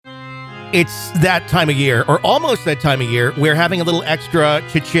It's that time of year, or almost that time of year, where having a little extra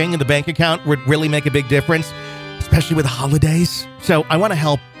cha-ching in the bank account would really make a big difference, especially with the holidays. So I want to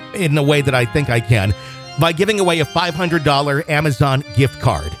help in a way that I think I can by giving away a $500 Amazon gift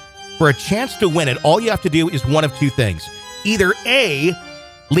card. For a chance to win it, all you have to do is one of two things. Either A,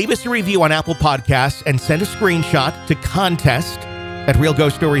 leave us a review on Apple Podcasts and send a screenshot to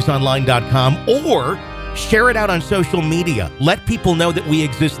contest@realghoststoriesonline.com, or share it out on social media. Let people know that we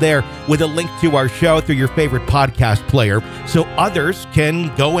exist there with a link to our show through your favorite podcast player so others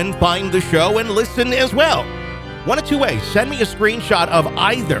can go and find the show and listen as well. One of two ways. Send me a screenshot of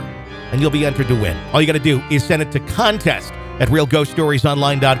either, and you'll be entered to win. All you got to do is send it to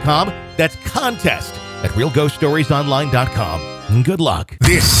contest@realghoststoriesonline.com. That's contest@realghoststoriesonline.com. And good luck.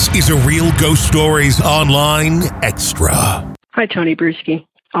 This is a Real Ghost Stories Online Extra. Hi, Tony Bruschi.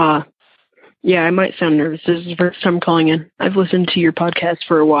 Yeah, I might sound nervous. This is the first time calling in. I've listened to your podcast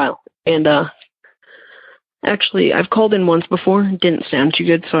for a while, and actually, I've called in once before. It didn't sound too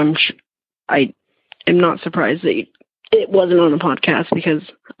good, so I am not surprised that it wasn't on a podcast because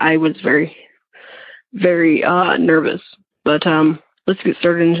I was very, very nervous. But let's get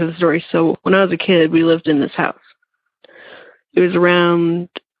started into the story. So when I was a kid, we lived in this house. It was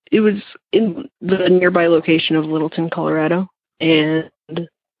in the nearby location of Littleton, Colorado, and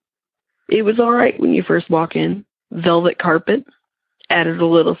it was all right when you first walk in. Velvet carpet added a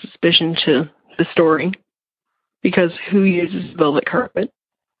little suspicion to the story, because who uses velvet carpet?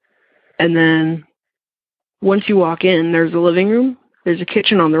 And then once you walk in, there's a living room, there's a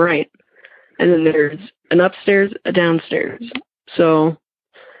kitchen on the right, and then there's an upstairs, a downstairs. So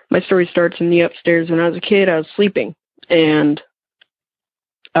my story starts in the upstairs. When I was a kid, I was sleeping, and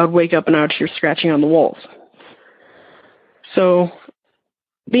I would wake up and I would hear scratching on the walls. So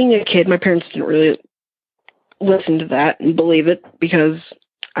being a kid, my parents didn't really listen to that and believe it because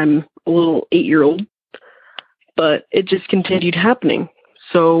I'm a little 8-year-old, but it just continued happening.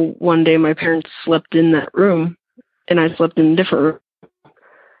 So one day my parents slept in that room and I slept in a different room,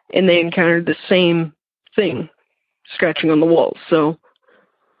 and they encountered the same thing, scratching on the walls. So a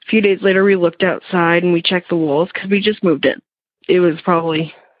few days later we looked outside and we checked the walls because we just moved in. It was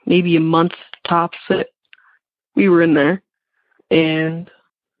probably maybe a month tops that we were in there, and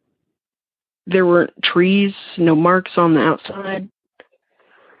there weren't trees, no marks on the outside.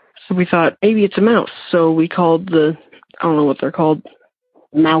 So we thought maybe it's a mouse. So we called I don't know what they're called,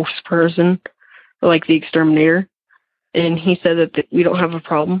 mouse person, or like the exterminator. And he said that we don't have a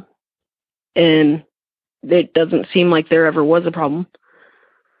problem. And it doesn't seem like there ever was a problem.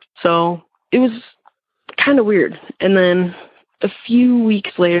 So it was kind of weird. And then a few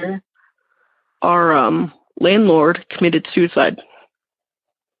weeks later, our landlord committed suicide.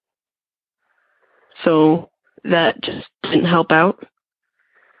 So that just didn't help out.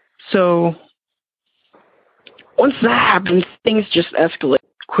 So once that happened, things just escalate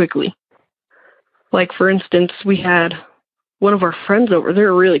quickly. Like, for instance, we had one of our friends over. They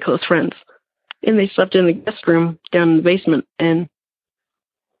were really close friends. And they slept in the guest room down in the basement. And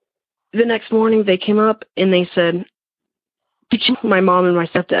the next morning they came up and they said, my mom and my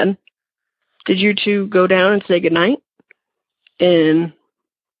stepdad, did you two go down and say goodnight? And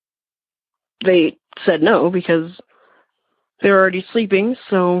they said no, because they're already sleeping.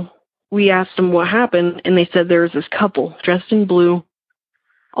 So we asked them what happened, and they said there was this couple dressed in blue,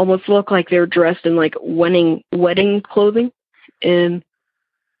 almost looked like they were dressed in like wedding clothing, and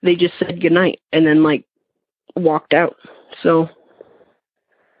they just said goodnight and then like walked out. So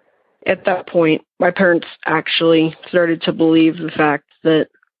at that point, my parents actually started to believe the fact that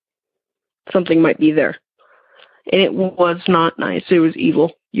something might be there. And it was not nice. It was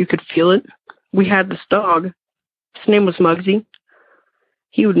evil. You could feel it. We had this dog. His name was Muggsy.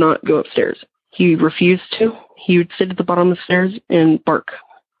 He would not go upstairs. He refused to. He would sit at the bottom of the stairs and bark.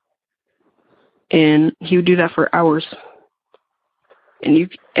 And he would do that for hours.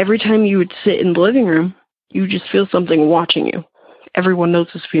 And every time you would sit in the living room, you would just feel something watching you. Everyone knows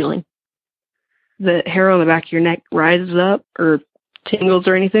this feeling. The hair on the back of your neck rises up or tingles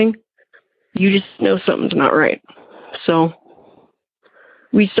or anything. You just know something's not right. So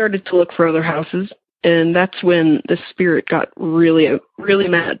we started to look for other houses, and that's when the spirit got really, really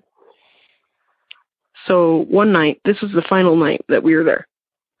mad. So one night, this was the final night that we were there.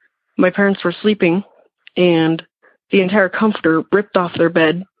 My parents were sleeping, and the entire comforter ripped off their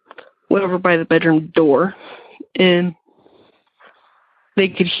bed, went over by the bedroom door, and they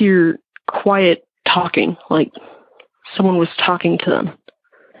could hear quiet talking, like someone was talking to them.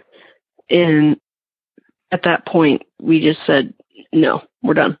 And at that point, we just said, no,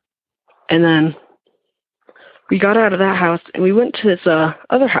 we're done. And then we got out of that house and we went to this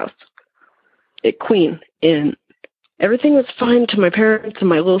other house at Queen, and everything was fine to my parents and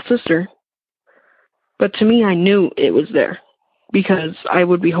my little sister. But to me, I knew it was there because I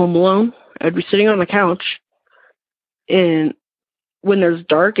would be home alone. I'd be sitting on the couch, and when there's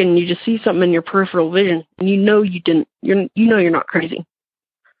dark and you just see something in your peripheral vision, and you're not crazy.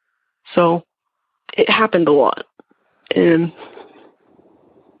 So it happened a lot. And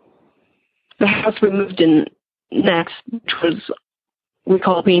the house we moved in next, which was, we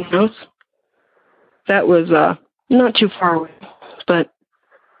call Bean House, that was not too far away, but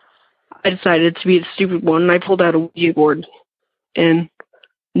I decided to be the stupid one, and I pulled out a Ouija board. And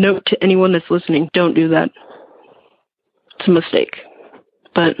note to anyone that's listening, don't do that. It's a mistake.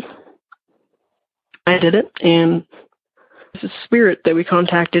 But I did it, and there's a spirit that we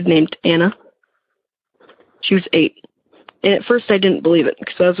contacted named Anna. She was 8. And at first I didn't believe it,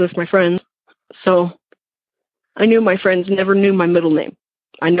 because I was with my friends. So I knew my friends never knew my middle name.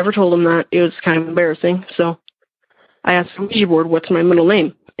 I never told them that. It was kind of embarrassing. So I asked the Ouija board, what's my middle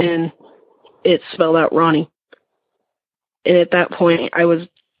name? And it spelled out Ronnie. And at that point, I was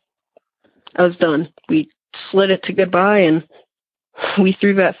done. We slid it to goodbye, and we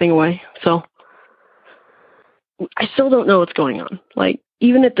threw that thing away. So I still don't know what's going on. Like,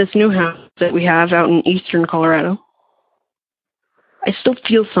 even at this new house that we have out in eastern Colorado, I still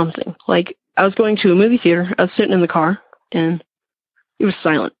feel something. Like, I was going to a movie theater. I was sitting in the car, and it was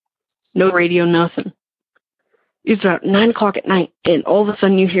silent. No radio, nothing. It was about 9 o'clock at night, and all of a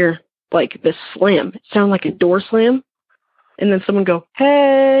sudden you hear, like, this slam. It sounded like a door slam, and then someone go,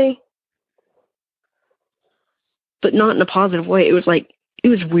 hey! But not in a positive way. It was like, it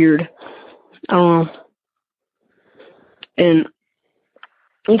was weird. I don't know. And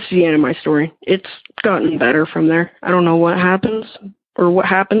that's the end of my story. It's gotten better from there. I don't know what happens or what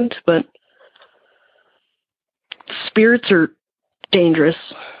happened, but spirits are dangerous.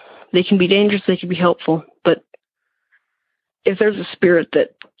 They can be dangerous, they can be helpful, but if there's a spirit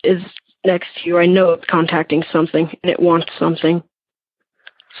that is next to you, I know it's contacting something and it wants something.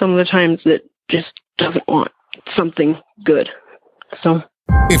 Some of the times it just doesn't want something good. So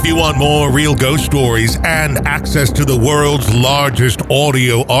if you want more real ghost stories and access to the world's largest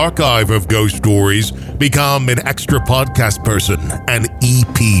audio archive of ghost stories, become an extra podcast person, an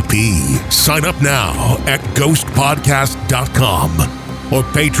EPP. Sign up now at ghostpodcast.com or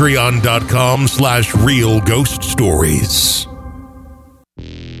patreon.com/real ghost stories.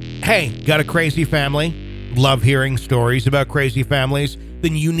 Hey, got a crazy family? Love hearing stories about crazy families?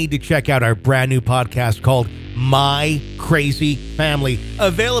 Then you need to check out our brand new podcast called My Crazy Family,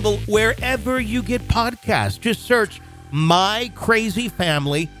 available wherever you get podcasts. Just search My Crazy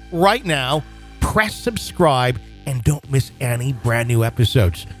Family right now, press subscribe, and don't miss any brand new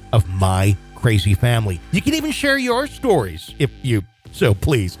episodes of My Crazy Family. You can even share your stories if you so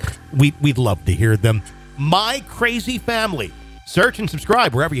please. We'd love to hear them. My Crazy Family. Search and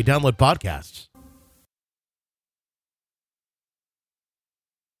subscribe wherever you download podcasts.